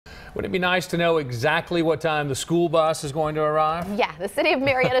Wouldn't it be nice to know exactly what time the school bus is going to arrive? Yeah, the City of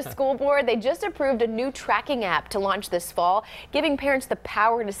Marietta School Board, they just approved a new tracking app to launch this fall, giving parents the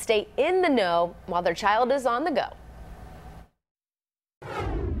power to stay in the know while their child is on the go.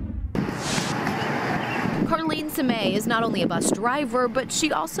 Carlene Samay is not only a bus driver, but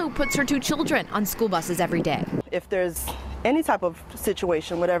she also puts her 2 children on school buses every day. If there's any type of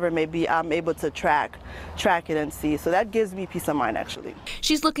situation, whatever it may be, I'm able to track it and see. So that gives me peace of mind, actually.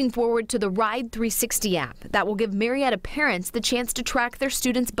 She's looking forward to the Ride 360 app that will give Marietta parents the chance to track their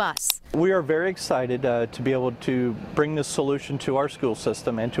students' bus. We are very excited to be able to bring this solution to our school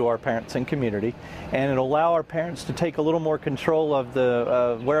system and to our parents and community, and it'll allow our parents to take a little more control of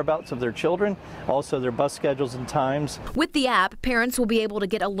the whereabouts of their children, also their bus schedules and times. With the app, parents will be able to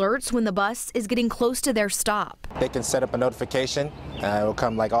get alerts when the bus is getting close to their stop. They can set up a notification. It will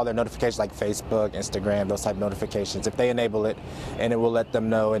come like all their notifications like Facebook, Instagram, those type of notifications. If they enable it, and it will let them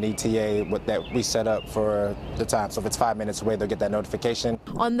know an ETA that we set up for the time. So if it's 5 minutes away, they'll get that notification.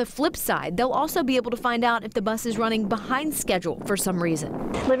 On the flip side, they'll also be able to find out if the bus is running behind schedule for some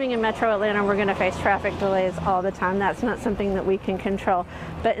reason. Living in Metro Atlanta, we're going to face traffic delays all the time. That's not something that we can control.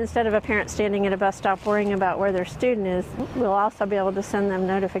 But instead of a parent standing at a bus stop worrying about where their student is, we'll also be able to send them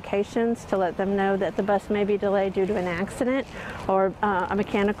notifications to let them know that the bus may be delayed due to an accident or a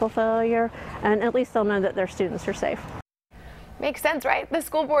mechanical failure, and at least they'll know that their students are safe. Makes sense, right? The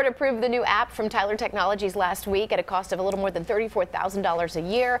school board approved the new app from Tyler Technologies last week at a cost of a little more than $34,000 a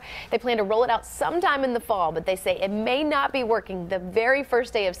year. They plan to roll it out sometime in the fall, but they say it may not be working the very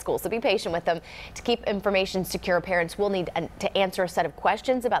first day of school, so be patient with them. To keep information secure, parents will need to answer a set of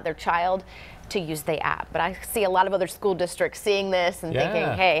questions about their child to use the app. But I see a lot of other school districts seeing this and thinking,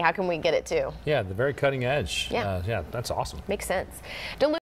 hey, how can we get it too? Yeah, the very cutting edge. Yeah, yeah, that's awesome. Makes sense.